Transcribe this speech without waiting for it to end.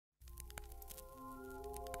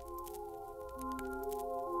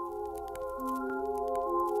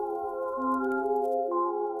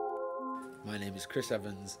is Kris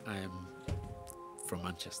Evans. I am from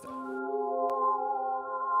Manchester.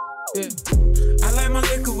 Yeah. I like my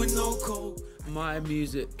liquor with no coke. My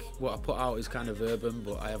music, what I put out is kind of urban,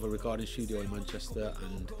 but I have a recording studio in Manchester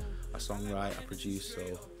and I songwrite, I produce, so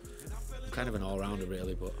I'm kind of an all-rounder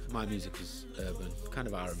really, but my music is urban, kind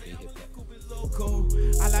of R&B, hip-hop.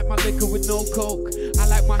 I like my liquor with no coke. I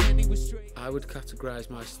like my Henny with straight. I would categorise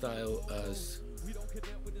my style as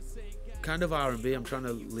kind of R&B. I'm trying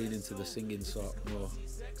to lean into the singing sort,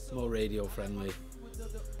 more radio friendly,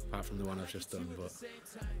 apart from the one I've just done, but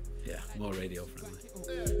yeah, more radio friendly.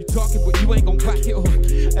 You talking but you ain't gonna back it up.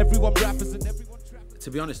 Everyone rappers and everyone.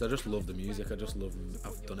 To be honest, I just love the music. I've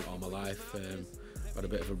done it all my life. Had a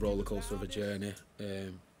bit of a roller coaster of a journey.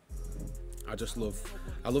 I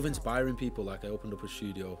love inspiring people. Like I opened up a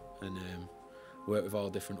studio and work with all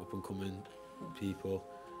different up and coming people.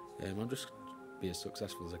 I'm just be as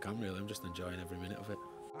successful as I can really. I'm just enjoying every minute of it.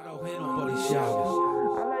 I don't hear nobody shouting.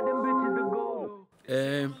 I like them bitches to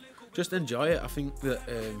go. Just enjoy it. I think that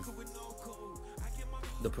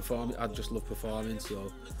I just love performing,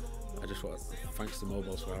 so I just want to thanks to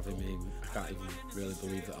MOBOs for having me. I can't even really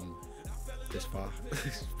believe that I'm this far.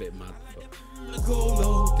 It's a bit mad.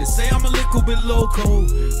 But. They say I'm a little bit loco.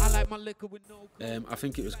 I like my liquor with no coke. I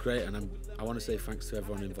think it was great, and I want to say thanks to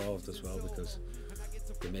everyone involved as well, because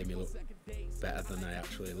they made me look better than I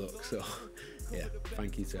actually look. So yeah,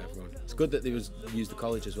 thank you to everyone. It's good that they used the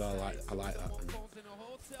college as well. I like that,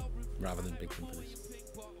 rather than big companies.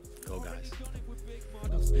 Go guys.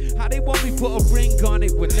 How they want me put a ring on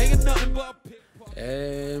it when they ain't nothing but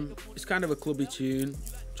it's kind of a clubby tune,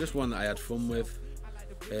 just one that I had fun with.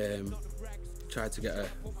 Tried to get a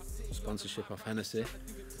sponsorship off Hennessy.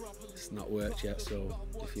 It's not worked yet, so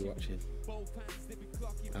if you're watching,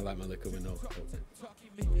 I like my liquor with no coke.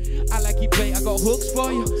 I like your bait, I got hooks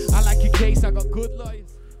for you. I like your case, I got good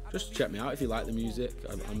lawyers. Just check me out if you like the music.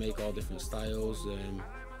 I make all different styles.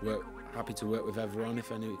 Happy to work with everyone,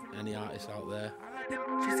 if any artists out there.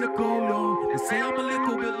 She's a go-low. They say I'm a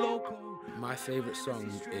little bit loco. My favourite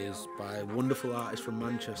song is by a wonderful artist from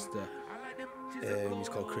Manchester. He's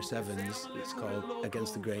called Kris Evans. It's called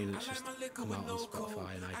Against the Grain, and it's just come out on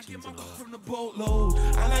Spotify and iTunes and all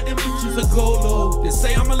that. I like them bitches a go-low. They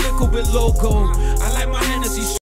say I'm a little bit loco. I like my Hennessy.